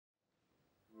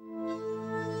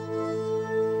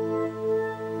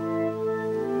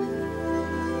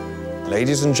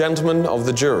ladies and gentlemen of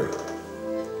the jury,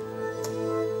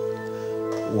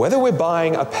 whether we're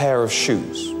buying a pair of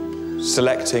shoes,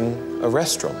 selecting a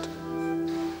restaurant,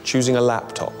 choosing a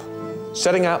laptop,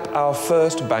 setting up our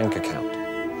first bank account,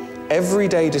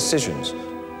 everyday decisions,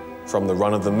 from the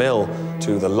run-of-the-mill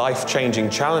to the life-changing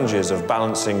challenges of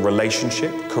balancing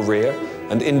relationship, career,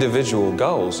 and individual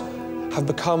goals, have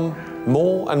become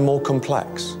more and more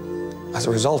complex as a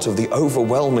result of the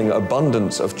overwhelming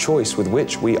abundance of choice with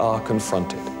which we are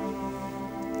confronted.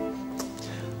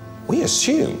 We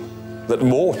assume that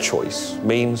more choice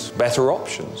means better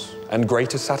options and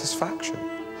greater satisfaction.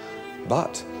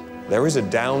 But there is a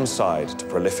downside to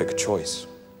prolific choice.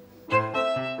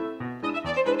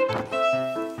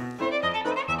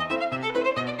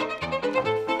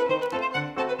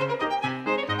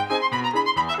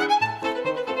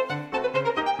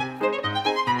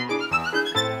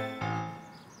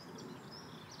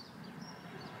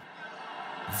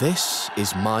 This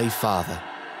is my father,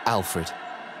 Alfred.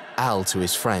 Al to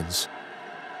his friends.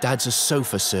 Dad's a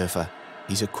sofa surfer.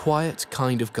 He's a quiet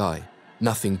kind of guy.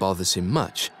 Nothing bothers him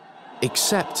much,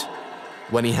 except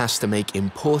when he has to make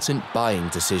important buying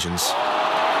decisions.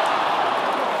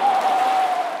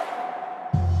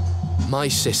 My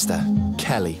sister,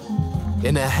 Kelly.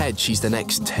 In her head, she's the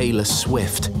next Taylor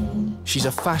Swift. She's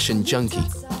a fashion junkie,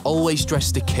 always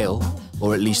dressed to kill,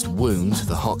 or at least wound,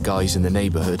 the hot guys in the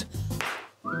neighborhood.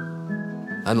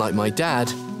 Unlike my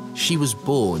dad, she was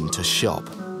born to shop.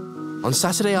 On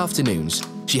Saturday afternoons,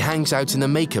 she hangs out in the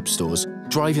makeup stores,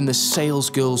 driving the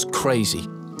sales girls crazy,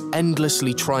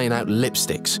 endlessly trying out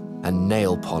lipsticks and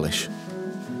nail polish.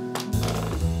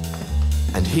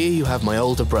 And here you have my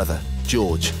older brother,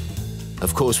 George.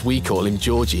 Of course, we call him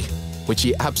Georgie, which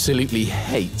he absolutely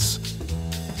hates.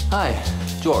 Hi,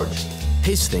 George.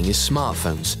 His thing is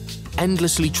smartphones,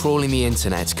 endlessly trawling the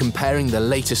internet, comparing the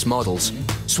latest models,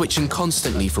 switching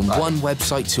constantly from one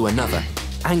website to another,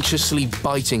 anxiously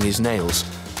biting his nails.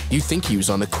 You'd think he was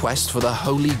on a quest for the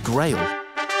Holy Grail.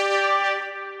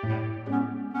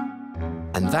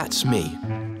 And that's me,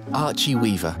 Archie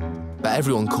Weaver, but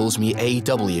everyone calls me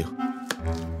AW.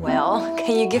 Well,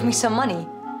 can you give me some money?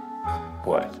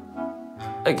 What?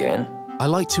 Again? I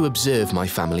like to observe my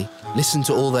family, listen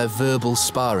to all their verbal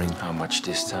sparring. How much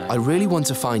this time? I really want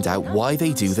to find out why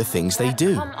they do the things they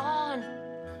do. Come on.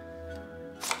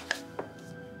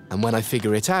 And when I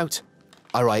figure it out,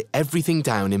 I write everything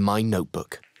down in my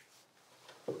notebook.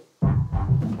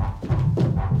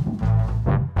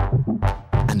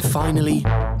 And finally,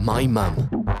 my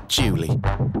mum, Julie.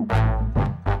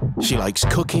 She likes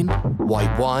cooking,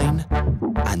 white wine,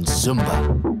 and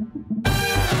Zumba.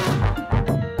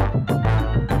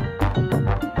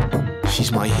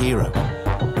 She's my hero,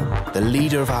 the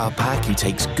leader of our pack who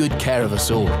takes good care of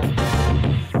us all.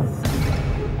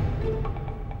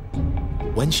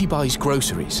 When she buys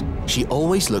groceries, she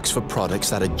always looks for products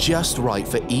that are just right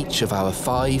for each of our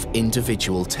 5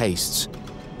 individual tastes.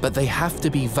 But they have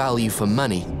to be value for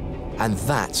money, and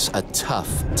that's a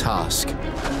tough task.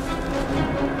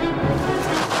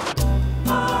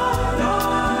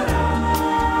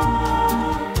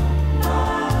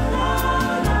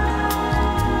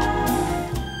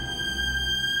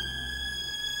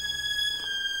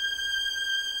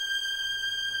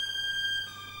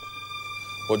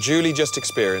 What Julie just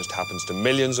experienced happens to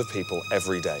millions of people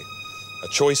every day. A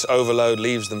choice overload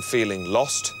leaves them feeling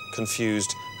lost,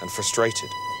 confused, and frustrated.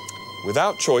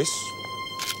 Without choice,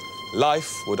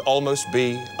 life would almost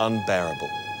be unbearable.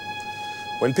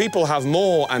 When people have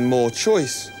more and more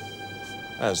choice,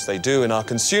 as they do in our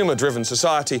consumer-driven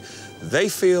society, they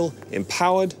feel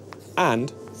empowered and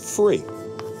free.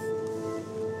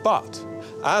 But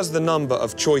as the number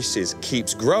of choices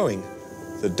keeps growing,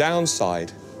 the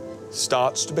downside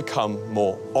starts to become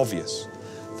more obvious.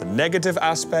 The negative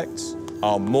aspects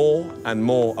are more and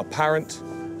more apparent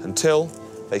until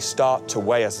they start to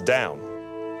weigh us down.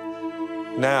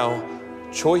 Now,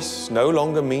 choice no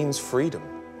longer means freedom.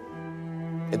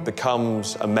 It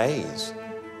becomes a maze,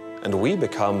 and we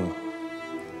become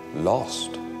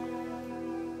lost,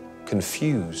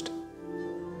 confused,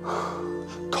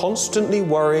 constantly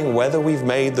worrying whether we've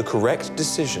made the correct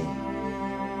decision,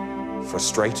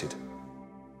 frustrated.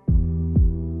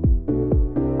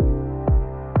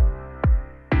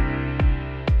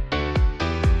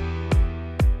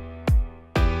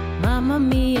 Mamma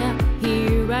mia,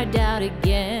 here I doubt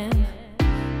again.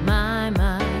 My,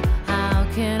 how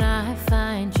can I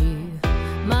find you?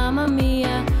 Mamma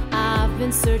mia, I've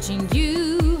been searching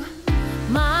you.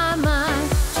 My,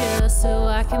 just so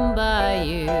I can buy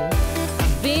you.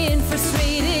 I've been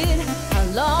frustrated, how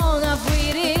long I've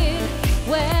waited.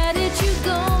 Where did you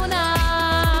go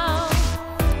now?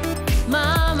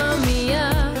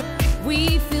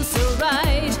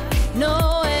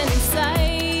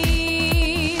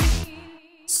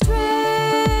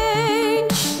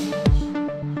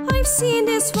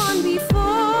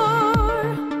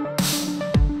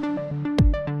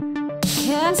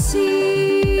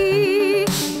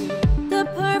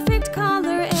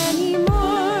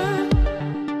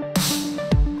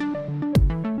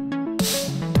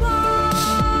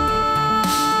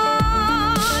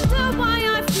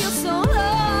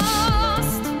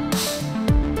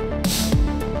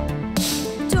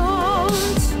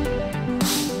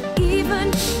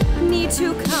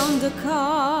 count the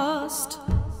cost.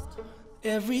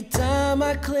 Every time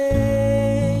I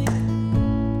click,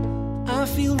 I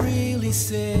feel really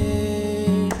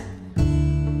sick.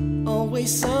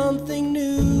 Always something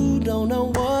new, don't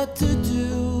know what to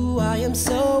do. I am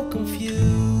so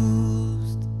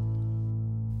confused.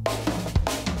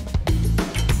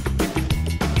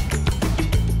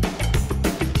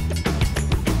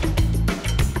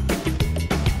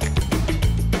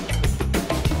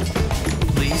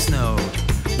 Please know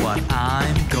what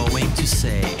I'm going to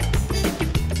say.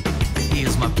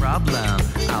 Here's my problem,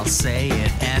 I'll say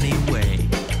it anyway.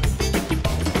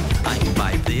 I can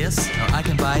buy this, or I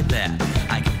can buy that.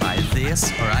 I can buy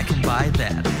this, or I can buy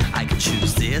that. I can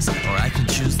choose this, or I can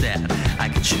choose that. I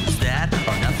can choose that,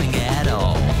 or nothing at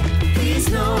all. Please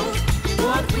know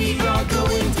what we are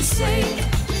going to say.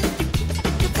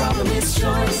 The problem is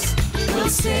choice, we'll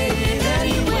say it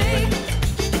anyway.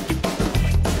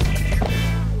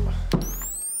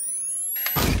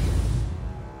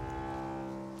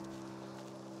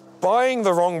 Buying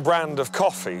the wrong brand of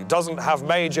coffee doesn't have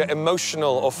major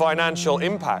emotional or financial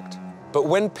impact. But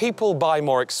when people buy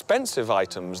more expensive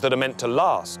items that are meant to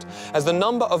last, as the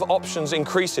number of options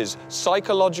increases,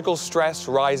 psychological stress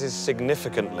rises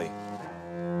significantly.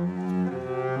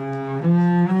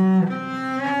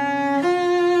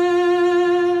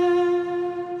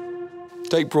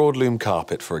 Take broadloom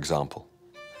carpet, for example.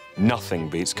 Nothing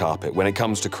beats carpet when it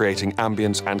comes to creating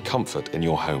ambience and comfort in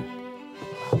your home.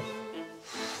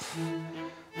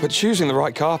 But choosing the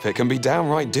right carpet can be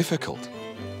downright difficult.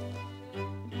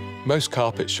 Most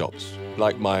carpet shops,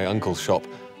 like my uncle's shop,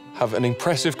 have an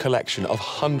impressive collection of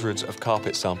hundreds of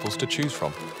carpet samples to choose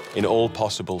from, in all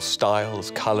possible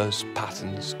styles, colours,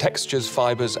 patterns, textures,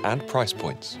 fibres and price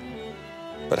points.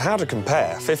 But how to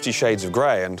compare 50 shades of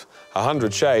grey and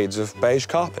 100 shades of beige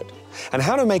carpet? And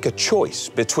how to make a choice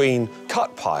between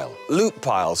cut pile, loop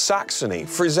pile, Saxony,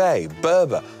 frisé,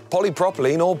 Berber,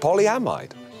 polypropylene or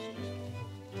polyamide?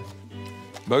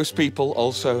 Most people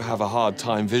also have a hard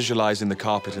time visualising the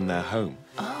carpet in their home.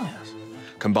 Oh, yes.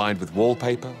 Combined with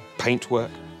wallpaper,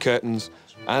 paintwork, curtains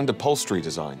and upholstery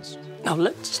designs. Now,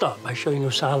 let's start by showing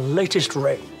us our latest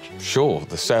range. Sure,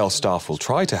 the sales staff will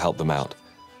try to help them out,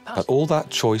 but all that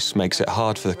choice makes it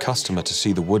hard for the customer to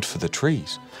see the wood for the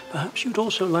trees. Perhaps you'd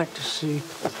also like to see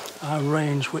our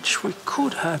range, which we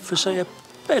could have for, say, a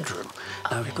bedroom.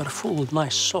 Now, we've got a full,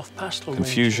 nice, soft pastel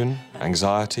Confusion, range.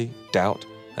 anxiety, doubt,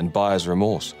 and buyer's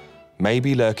remorse may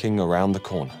be lurking around the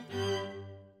corner.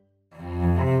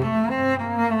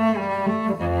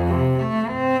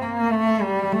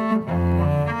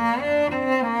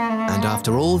 And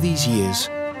after all these years,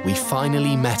 we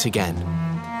finally met again.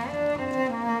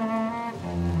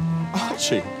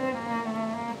 Archie!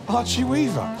 Archie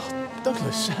Weaver!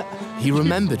 Douglas. He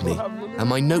remembered me and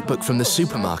my notebook from the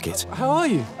supermarket. How are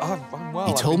you? I'm well.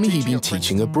 He told me he'd been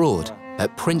teaching abroad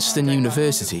at Princeton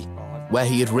University, where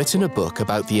he had written a book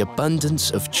about the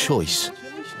abundance of choice.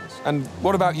 And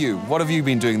what about you? What have you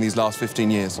been doing these last 15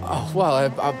 years? Oh, well,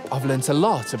 I've learnt a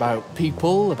lot about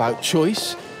people, about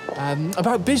choice,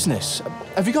 about business.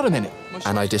 Have you got a minute?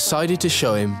 And I decided to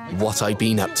show him what I'd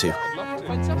been up to.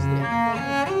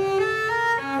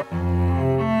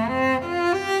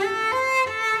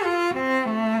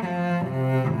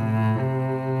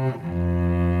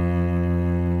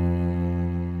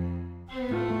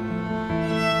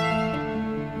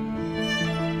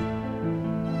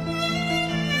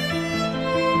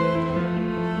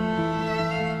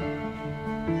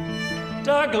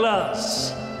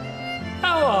 Douglas,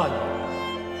 how are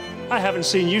you? I haven't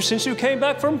seen you since you came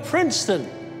back from Princeton.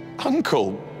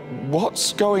 Uncle,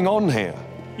 what's going on here?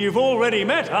 You've already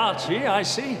met Archie, I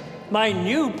see. My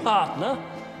new partner,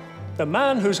 the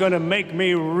man who's going to make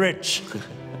me rich.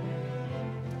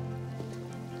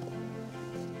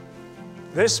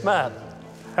 This man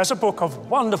has a book of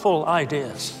wonderful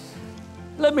ideas.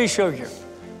 Let me show you.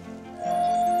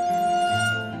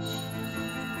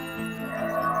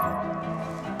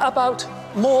 About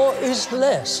more is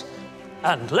less,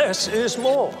 and less is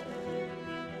more.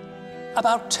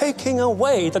 About taking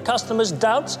away the customer's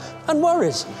doubts and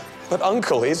worries. But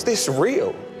Uncle, is this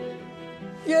real?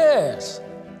 Yes,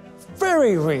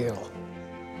 very real.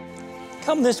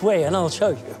 Come this way and I'll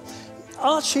show you.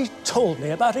 Archie told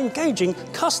me about engaging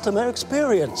customer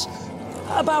experience,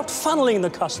 about funneling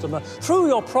the customer through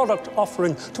your product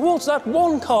offering towards that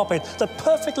one carpet that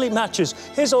perfectly matches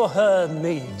his or her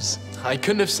needs. I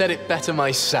couldn't have said it better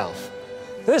myself.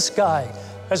 This guy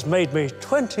has made me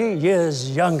 20 years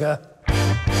younger.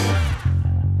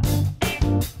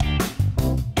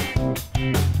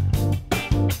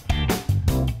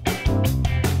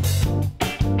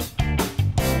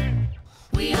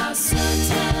 We are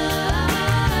certain.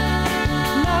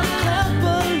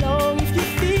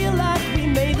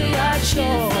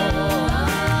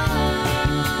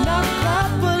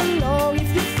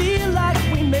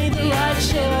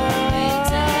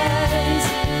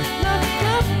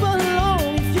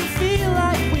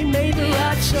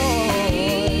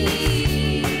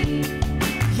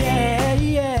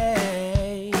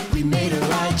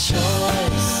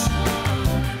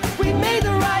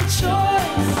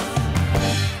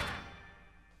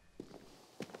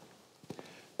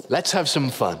 Let's have some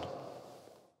fun.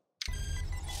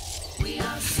 We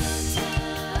are certain.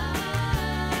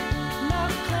 Now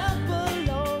clap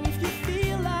along if you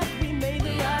feel like we made the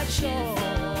right choice.